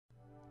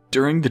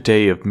During the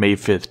day of May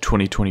 5th,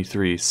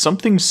 2023,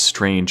 something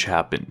strange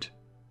happened.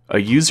 A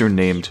user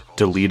named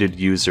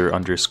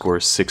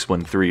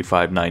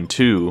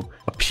deleteduser_613592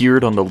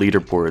 appeared on the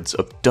leaderboards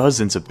of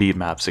dozens of beat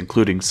maps,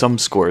 including some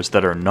scores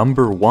that are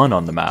number 1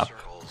 on the map.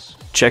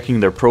 Checking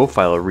their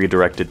profile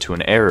redirected to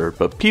an error,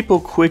 but people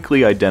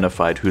quickly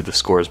identified who the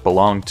scores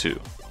belonged to.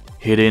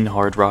 Hidden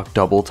Hard Rock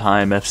Double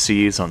Time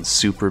FCs on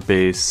Super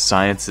Bass,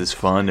 Science is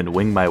Fun, and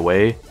Wing My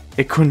Way?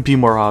 It couldn't be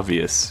more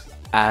obvious.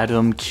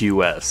 Adam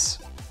QS.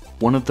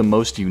 One of the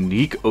most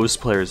unique OS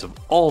players of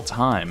all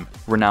time,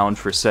 renowned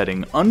for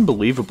setting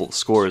unbelievable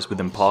scores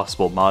with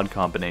impossible mod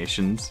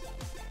combinations.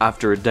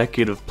 After a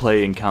decade of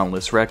play and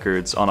countless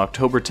records, on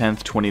October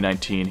 10th,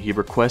 2019, he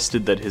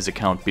requested that his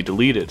account be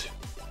deleted.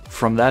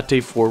 From that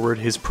day forward,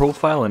 his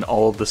profile and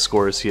all of the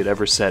scores he had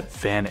ever set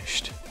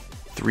vanished.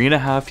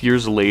 3.5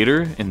 years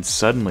later, and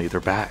suddenly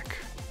they're back.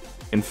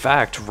 In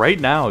fact,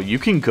 right now, you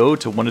can go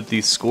to one of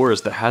these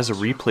scores that has a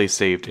replay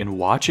saved and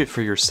watch it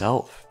for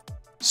yourself.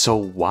 So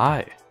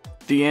why?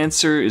 The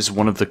answer is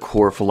one of the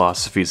core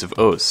philosophies of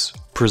OS,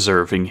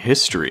 preserving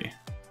history.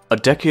 A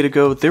decade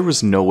ago, there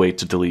was no way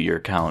to delete your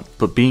account,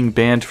 but being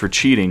banned for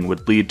cheating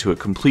would lead to a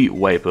complete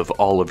wipe of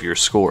all of your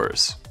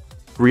scores.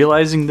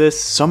 Realizing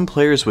this, some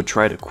players would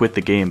try to quit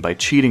the game by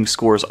cheating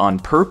scores on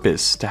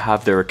purpose to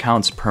have their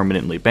accounts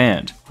permanently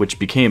banned, which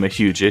became a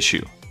huge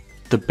issue.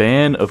 The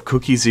ban of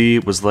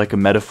CookieZ was like a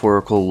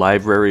metaphorical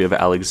Library of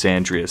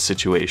Alexandria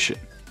situation.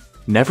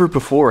 Never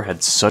before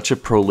had such a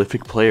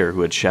prolific player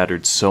who had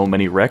shattered so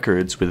many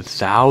records with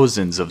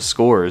thousands of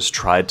scores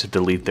tried to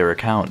delete their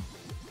account.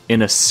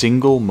 In a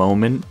single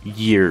moment,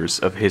 years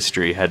of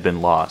history had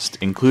been lost,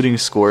 including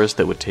scores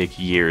that would take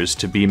years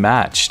to be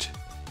matched.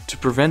 To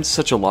prevent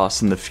such a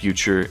loss in the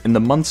future, in the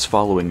months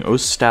following,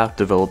 OS staff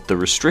developed the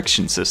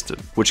restriction system,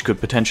 which could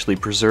potentially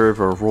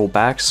preserve or roll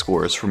back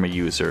scores from a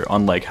user,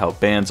 unlike how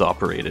bans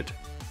operated.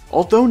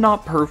 Although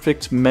not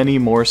perfect, many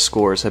more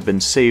scores have been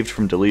saved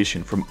from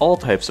deletion from all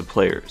types of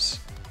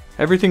players.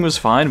 Everything was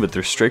fine with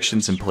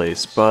restrictions in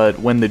place, but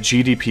when the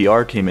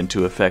GDPR came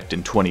into effect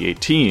in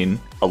 2018,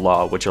 a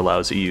law which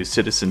allows EU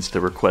citizens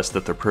to request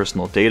that their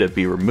personal data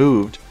be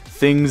removed,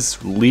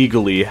 things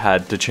legally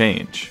had to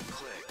change.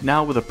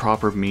 Now with a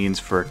proper means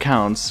for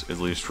accounts, at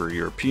least for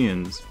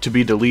Europeans, to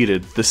be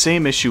deleted, the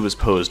same issue was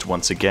posed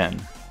once again.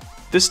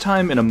 This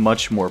time in a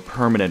much more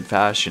permanent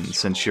fashion,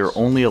 since you're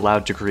only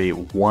allowed to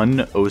create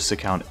one OS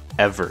account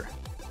ever.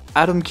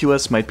 Adam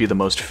QS might be the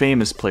most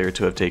famous player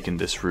to have taken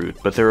this route,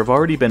 but there have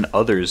already been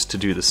others to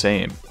do the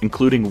same,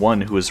 including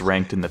one who is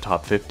ranked in the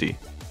top 50.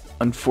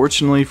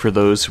 Unfortunately for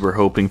those who were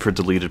hoping for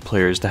deleted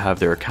players to have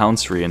their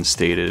accounts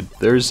reinstated,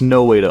 there is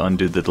no way to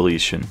undo the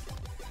deletion.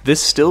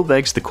 This still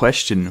begs the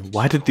question,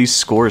 why did these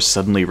scores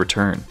suddenly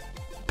return?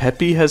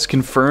 Peppy has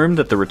confirmed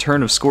that the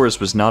return of scores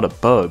was not a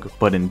bug,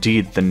 but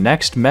indeed the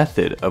next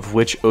method of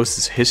which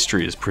OS's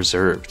history is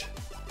preserved.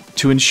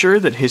 To ensure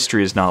that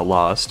history is not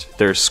lost,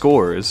 their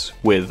scores,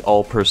 with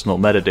all personal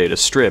metadata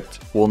stripped,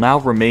 will now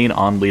remain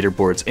on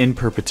leaderboards in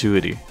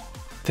perpetuity.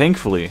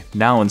 Thankfully,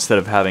 now instead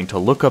of having to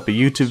look up a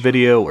YouTube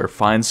video or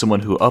find someone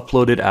who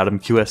uploaded Adam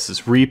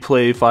QS's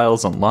replay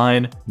files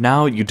online,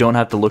 now you don't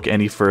have to look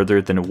any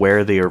further than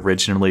where they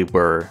originally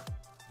were.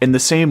 And the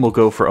same will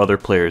go for other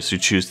players who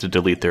choose to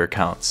delete their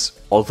accounts.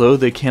 Although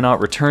they cannot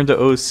return to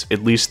OS,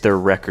 at least their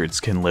records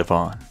can live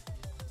on.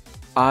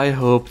 I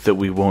hope that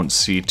we won't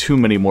see too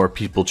many more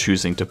people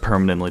choosing to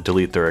permanently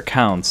delete their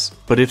accounts,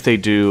 but if they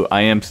do,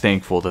 I am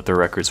thankful that their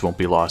records won't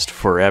be lost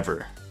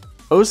forever.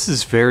 OS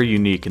is very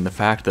unique in the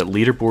fact that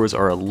leaderboards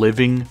are a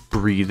living,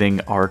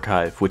 breathing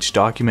archive which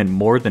document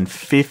more than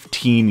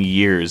 15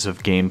 years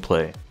of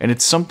gameplay, and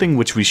it's something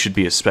which we should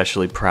be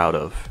especially proud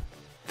of.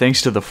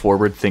 Thanks to the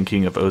forward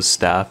thinking of OS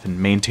staff and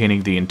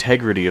maintaining the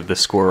integrity of the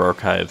score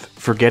archive,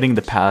 forgetting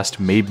the past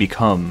may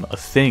become a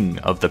thing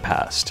of the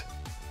past.